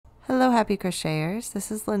Hello happy crocheters, this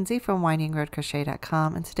is Lindsay from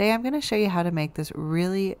windingroadcrochet.com, and today I'm going to show you how to make this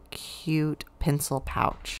really cute pencil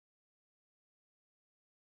pouch.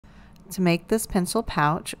 To make this pencil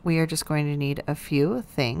pouch, we are just going to need a few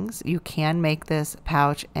things. You can make this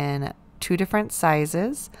pouch in two different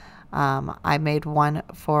sizes. I made one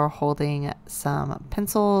for holding some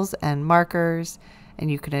pencils and markers, and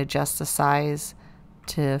you can adjust the size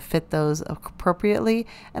to fit those appropriately.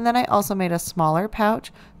 And then I also made a smaller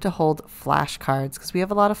pouch to hold flashcards because we have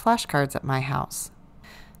a lot of flashcards at my house.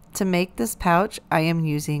 To make this pouch, I am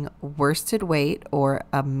using worsted weight or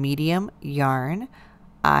a medium yarn.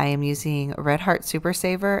 I am using Red Heart Super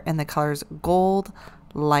Saver in the colors gold,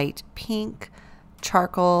 light pink,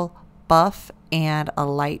 charcoal, buff, and a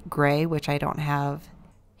light gray, which I don't have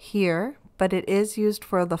here, but it is used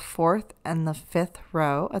for the 4th and the 5th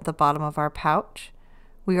row at the bottom of our pouch.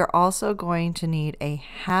 We are also going to need a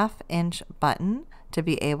 1/2 inch button to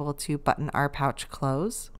be able to button our pouch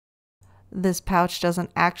close. This pouch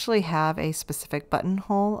doesn't actually have a specific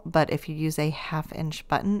buttonhole, but if you use a 1/2 inch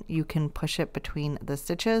button, you can push it between the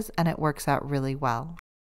stitches and it works out really well.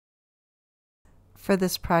 For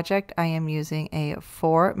this project, I am using a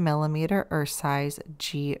 4mm or size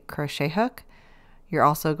G crochet hook. You're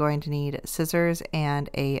also going to need scissors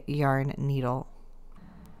and a yarn needle.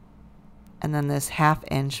 And then this 1/2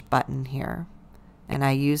 inch button here. And I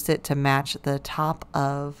used it to match the top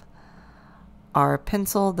of our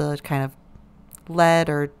pencil, the kind of lead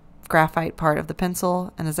or graphite part of the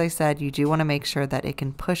pencil. And as I said, you do want to make sure that it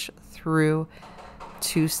can push through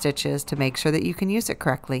 2 stitches to make sure that you can use it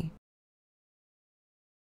correctly.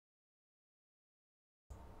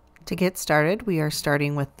 To get started, we are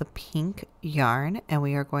starting with the pink yarn and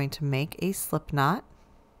we are going to make a slip knot.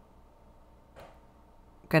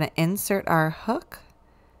 Going to insert our hook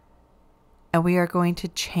and we are going to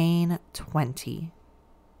chain 20.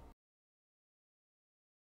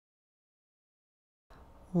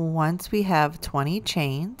 Once we have 20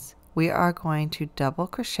 chains, we are going to double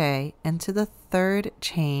crochet into the 3rd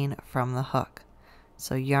chain from the hook.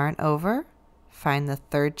 So yarn over, find the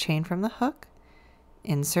 3rd chain from the hook,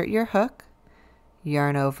 insert your hook,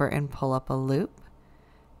 yarn over and pull up a loop,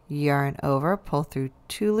 yarn over, pull through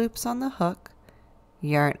 2 loops on the hook,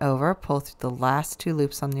 yarn over, pull through the last 2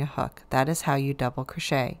 loops on your hook. That is how you double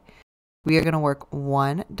crochet. We are going to work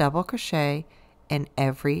 1 double crochet in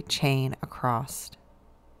every chain across.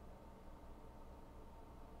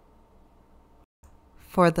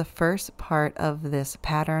 For the first part of this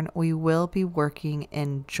pattern, we will be working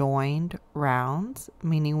in joined rounds,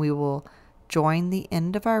 meaning we will join the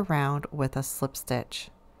end of our round with a slip stitch.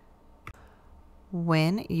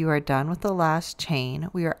 When you are done with the last chain,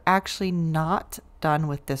 we are actually not done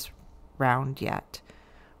with this round yet.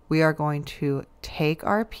 We are going to take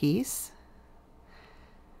our piece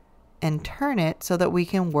and turn it so that we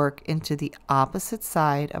can work into the opposite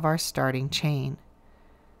side of our starting chain.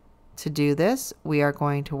 To do this, we are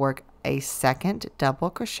going to work a 2nd double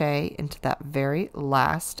crochet into that very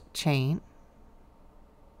last chain.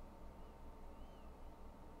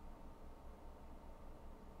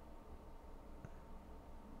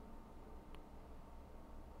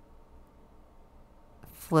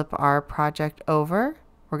 Flip our project over.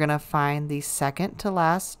 We're going to find the 2nd to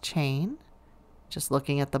last chain, just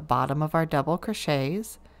looking at the bottom of our double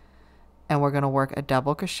crochets, and we're going to work a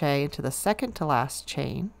double crochet into the 2nd to last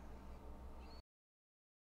chain.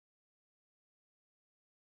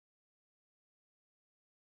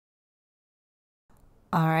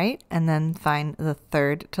 Alright, and then find the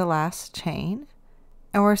 3rd to last chain.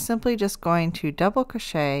 And we're simply just going to double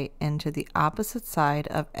crochet into the opposite side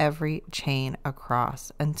of every chain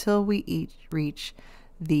across until we reach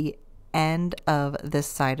the end of this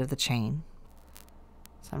side of the chain.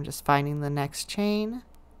 So I'm just finding the next chain,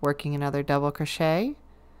 working another double crochet.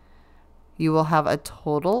 You will have a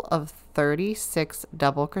total of 36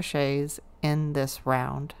 double crochets in this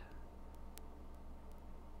round.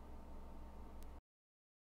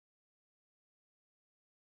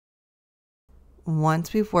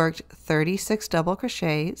 Once we've worked 36 double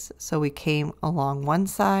crochets, so we came along one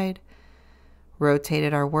side,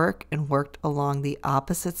 rotated our work, and worked along the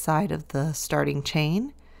opposite side of the starting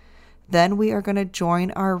chain, then we are going to join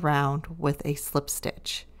our round with a slip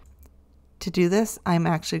stitch. To do this, I'm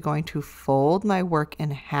actually going to fold my work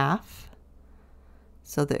in half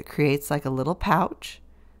so that it creates like a little pouch,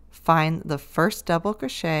 find the first double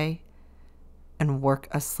crochet, and work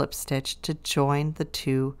a slip stitch to join the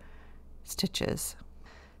 2 stitches.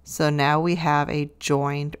 So now we have a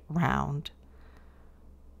joined round.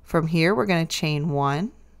 From here we're going to chain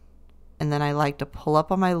 1, and then I like to pull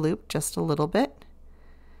up on my loop just a little bit,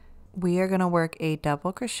 We are going to work a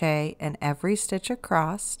double crochet in every stitch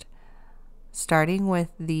across, starting with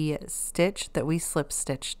the stitch that we slip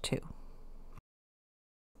stitched to.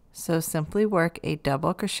 So simply work a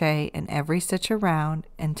double crochet in every stitch around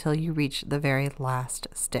until you reach the very last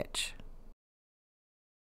stitch.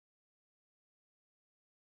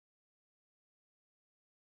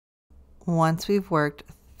 Once we've worked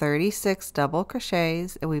 36 double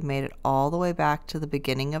crochets and we've made it all the way back to the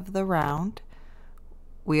beginning of the round,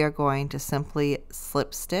 we are going to simply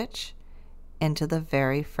slip stitch into the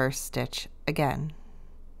very first stitch again.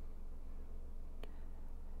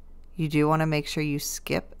 You do want to make sure you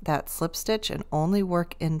skip that slip stitch and only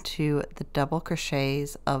work into the double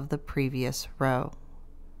crochets of the previous row.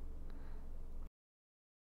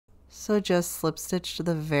 So just slip stitch to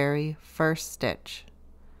the very first stitch.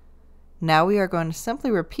 Now we are going to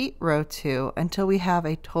simply repeat row 2 until we have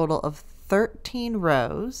a total of 13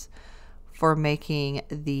 rows for making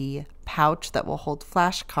the pouch that will hold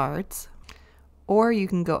flashcards, or you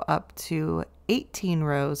can go up to 18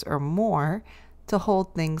 rows or more to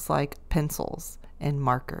hold things like pencils and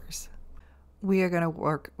markers. We are going to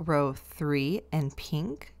work row 3 in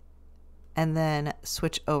pink and then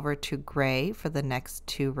switch over to gray for the next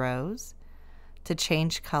 2 rows. To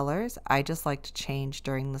change colors, I just like to change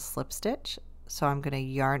during the slip stitch, so I'm going to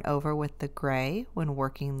yarn over with the gray when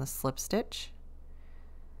working the slip stitch,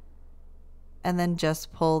 and then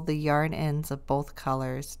just pull the yarn ends of both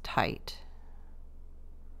colors tight.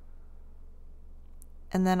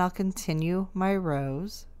 And then I'll continue my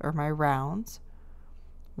rows or my rounds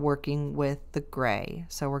working with the gray.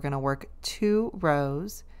 So we're going to work 2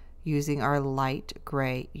 rows using our light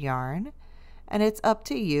gray yarn, and it's up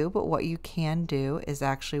to you, but what you can do is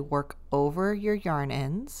actually work over your yarn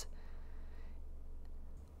ends.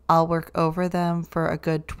 I'll work over them for a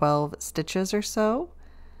good 12 stitches or so,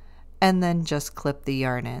 and then just clip the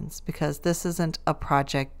yarn ends, because this isn't a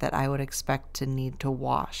project that I would expect to need to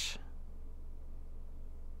wash.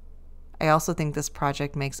 I also think this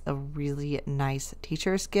project makes a really nice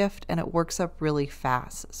teacher's gift, and it works up really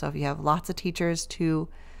fast. So if you have lots of teachers to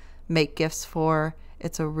make gifts for,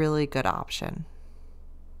 it's a really good option.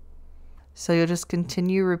 So you'll just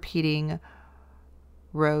continue repeating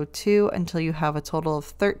row 2 until you have a total of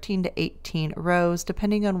 13 to 18 rows,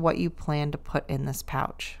 depending on what you plan to put in this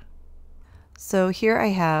pouch. So here I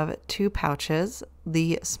have 2 pouches.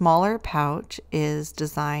 The smaller pouch is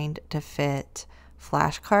designed to fit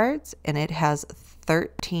flashcards, and it has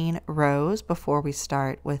 13 rows before we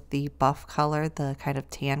start with the buff color, the kind of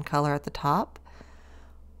tan color at the top.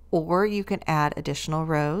 Or you can add additional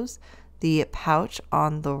rows. The pouch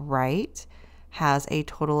on the right has a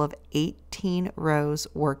total of 18 rows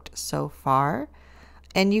worked so far.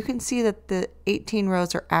 And you can see that the 18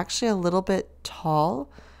 rows are actually a little bit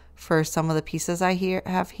tall for some of the pieces I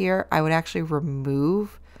have here. I would actually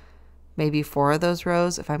remove maybe 4 of those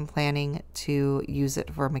rows if I'm planning to use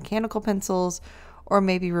it for mechanical pencils, or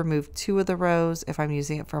maybe remove 2 of the rows if I'm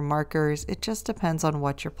using it for markers. It just depends on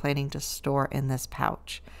what you're planning to store in this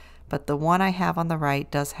pouch. But the one I have on the right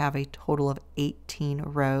does have a total of 18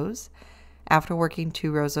 rows. After working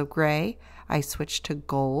 2 rows of gray, I switched to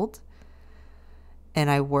gold, and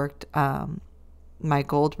I worked my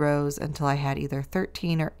gold rows until I had either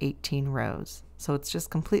 13 or 18 rows. So it's just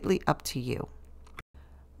completely up to you.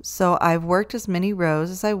 So I've worked as many rows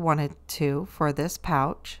as I wanted to for this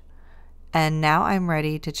pouch, and now I'm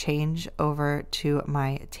ready to change over to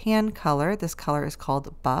my tan color. This color is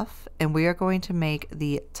called Buff, and we are going to make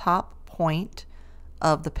the top point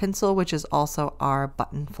of the pencil, which is also our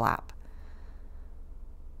button flap.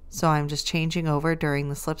 So I'm just changing over during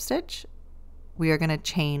the slip stitch. We are going to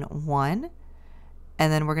chain 1,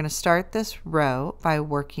 and then we're going to start this row by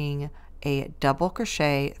working a double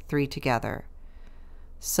crochet 3 together.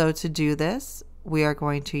 So to do this, we are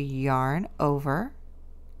going to yarn over,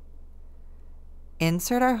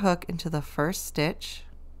 insert our hook into the first stitch,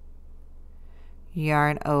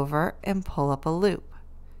 yarn over, and pull up a loop.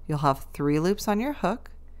 You'll have 3 loops on your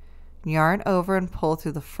hook. Yarn over and pull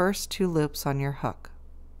through the first 2 loops on your hook.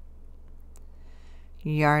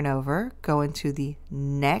 Yarn over, go into the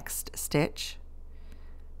next stitch,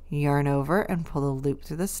 yarn over and pull a loop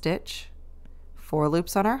through the stitch, 4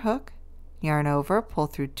 loops on our hook, yarn over, pull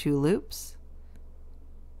through 2 loops,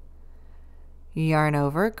 yarn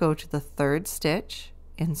over, go to the 3rd stitch,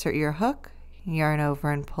 insert your hook, yarn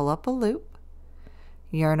over and pull up a loop,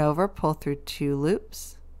 yarn over, pull through 2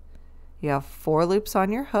 loops. You have 4 loops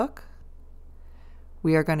on your hook.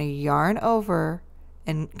 We are going to yarn over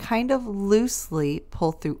and kind of loosely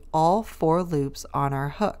pull through all 4 loops on our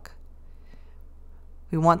hook.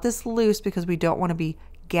 We want this loose because we don't want to be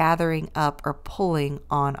gathering up or pulling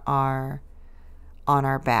on our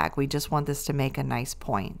bag. We just want this to make a nice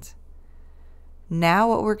point. Now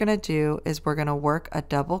what we're going to do is we're going to work a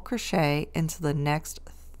double crochet into the next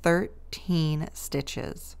 13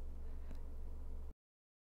 stitches.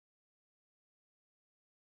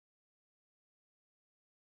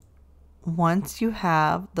 Once you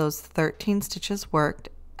have those 13 stitches worked,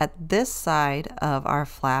 at this side of our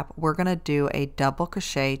flap, we're going to do a double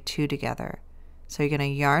crochet 2 together. So you're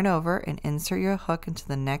going to yarn over and insert your hook into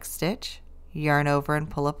the next stitch, yarn over and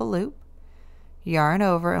pull up a loop, yarn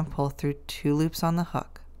over and pull through 2 loops on the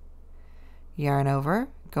hook, yarn over,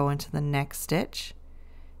 go into the next stitch,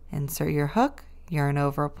 insert your hook, yarn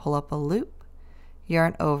over, pull up a loop,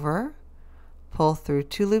 yarn over, pull through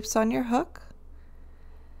 2 loops on your hook,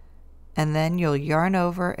 and then you'll yarn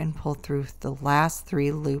over and pull through the last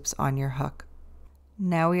 3 loops on your hook.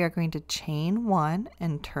 Now we are going to chain 1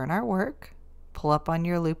 and turn our work, pull up on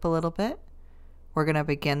your loop a little bit. We're going to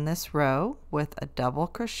begin this row with a double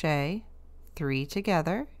crochet 3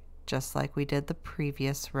 together, just like we did the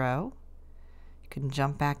previous row. You can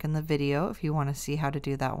jump back in the video if you want to see how to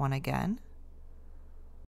do that one again.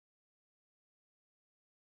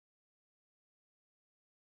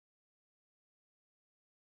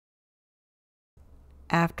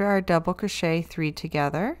 After our double crochet 3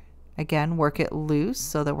 together, again work it loose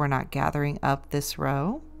so that we're not gathering up this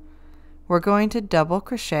row. We're going to double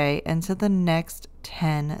crochet into the next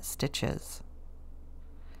 10 stitches.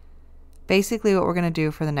 Basically what we're going to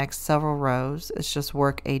do for the next several rows is just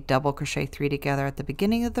work a double crochet 3 together at the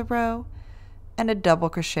beginning of the row and a double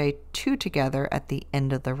crochet 2 together at the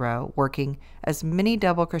end of the row, working as many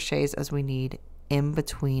double crochets as we need in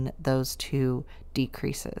between those 2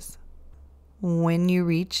 decreases. When you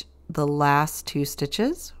reach the last 2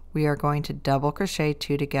 stitches, we are going to double crochet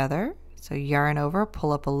 2 together. So yarn over,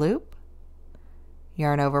 pull up a loop,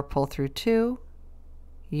 yarn over, pull through 2,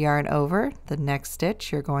 yarn over, the next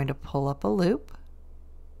stitch you're going to pull up a loop,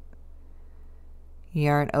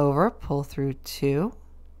 yarn over, pull through 2,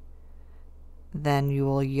 then you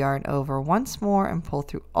will yarn over once more and pull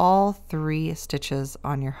through all 3 stitches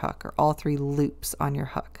on your hook, or all 3 loops on your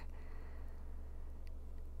hook.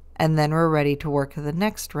 And then we're ready to work the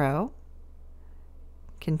next row,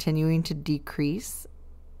 continuing to decrease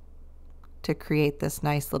to create this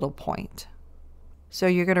nice little point. So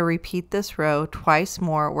you're going to repeat this row twice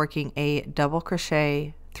more, working a double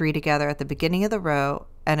crochet 3 together at the beginning of the row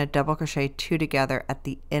and a double crochet 2 together at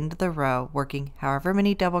the end of the row, working however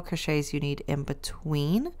many double crochets you need in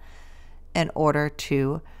between in order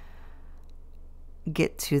to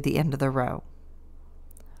get to the end of the row.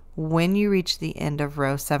 When you reach the end of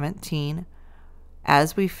row 17,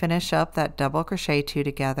 as we finish up that double crochet 2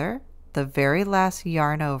 together, the very last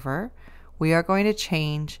yarn over, we are going to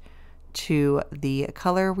change to the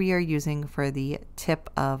color we are using for the tip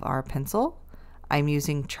of our pencil. I'm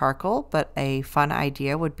using charcoal, but a fun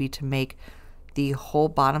idea would be to make the whole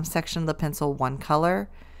bottom section of the pencil one color,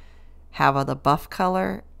 have the buff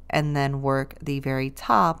color, and then work the very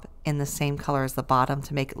top in the same color as the bottom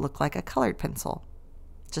to make it look like a colored pencil,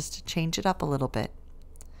 just to change it up a little bit.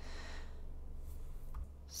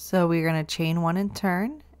 So we're going to chain 1 and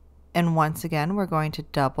turn, and once again we're going to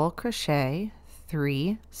double crochet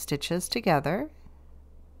 3 stitches together.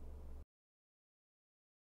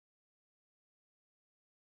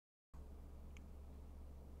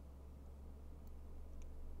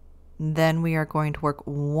 Then we are going to work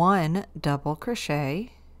 1 double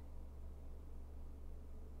crochet,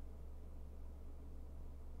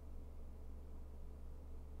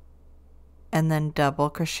 and then double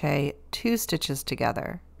crochet 2 stitches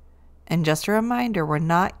together. And just a reminder, we're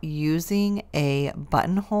not using a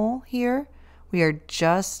buttonhole here. We are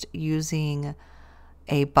just using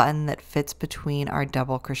a button that fits between our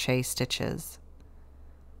double crochet stitches.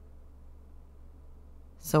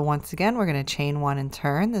 So once again, we're going to chain 1 and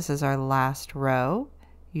turn. This is our last row.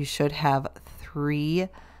 You should have the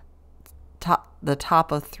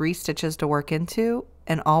top of 3 stitches to work into,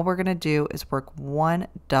 and all we're going to do is work 1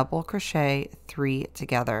 double crochet 3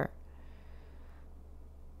 together.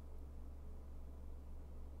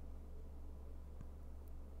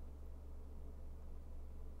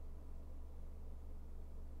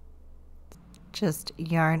 Just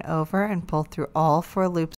yarn over and pull through all 4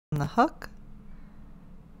 loops on the hook,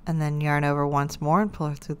 and then yarn over once more and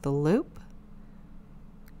pull through the loop.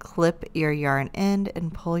 Clip your yarn end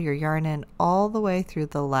and pull your yarn in all the way through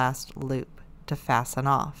the last loop to fasten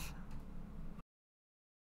off.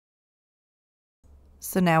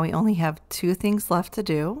 So now we only have 2 things left to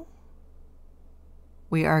do.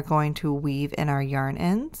 We are going to weave in our yarn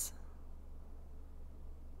ends.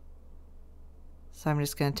 So I'm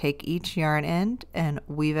just going to take each yarn end and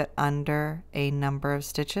weave it under a number of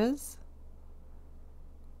stitches.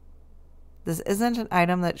 This isn't an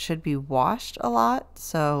item that should be washed a lot,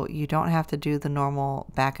 so you don't have to do the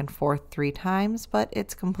normal back and forth 3 times, but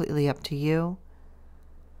it's completely up to you.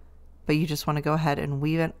 But you just want to go ahead and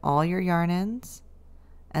weave in all your yarn ends,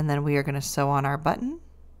 and then we are going to sew on our button,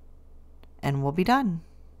 and we'll be done.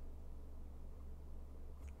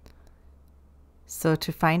 So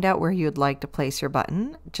to find out where you'd like to place your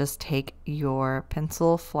button, just take your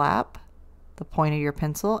pencil flap, the point of your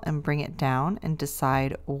pencil, and bring it down and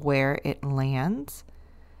decide where it lands.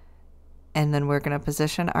 And then we're going to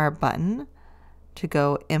position our button to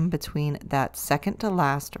go in between that second to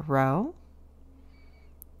last row.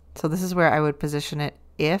 So this is where I would position it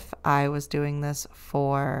if I was doing this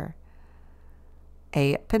for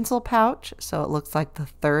a pencil pouch. So it looks like the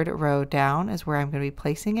 3rd row down is where I'm going to be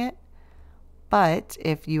placing it. But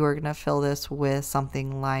if you were going to fill this with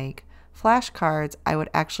something like flashcards, I would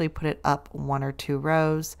actually put it up 1 or 2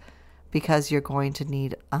 rows, because you're going to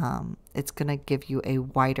need, it's going to give you a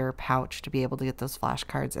wider pouch to be able to get those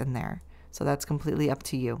flashcards in there. So that's completely up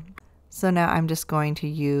to you. So now I'm just going to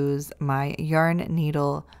use my yarn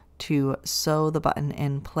needle to sew the button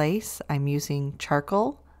in place. I'm using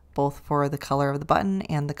charcoal, both for the color of the button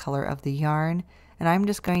and the color of the yarn. And I'm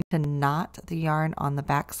just going to knot the yarn on the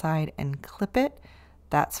back side and clip it.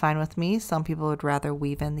 That's fine with me. Some people would rather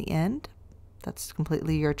weave in the end. That's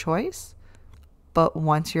completely your choice. But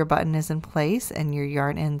once your button is in place and your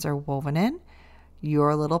yarn ends are woven in,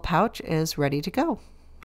 your little pouch is ready to go.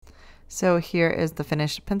 So here is the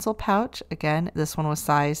finished pencil pouch. Again, this one was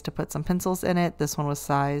sized to put some pencils in it. This one was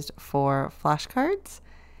sized for flashcards.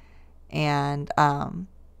 And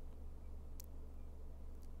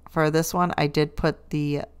for this one, I did put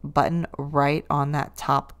the button right on that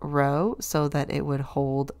top row so that it would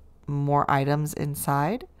hold more items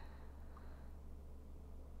inside.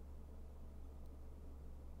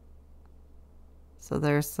 So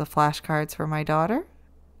there's the flashcards for my daughter.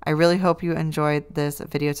 I really hope you enjoyed this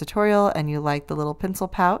video tutorial and you like the little pencil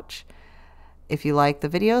pouch. If you like the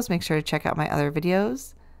videos, make sure to check out my other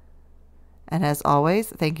videos. And as always,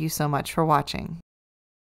 thank you so much for watching.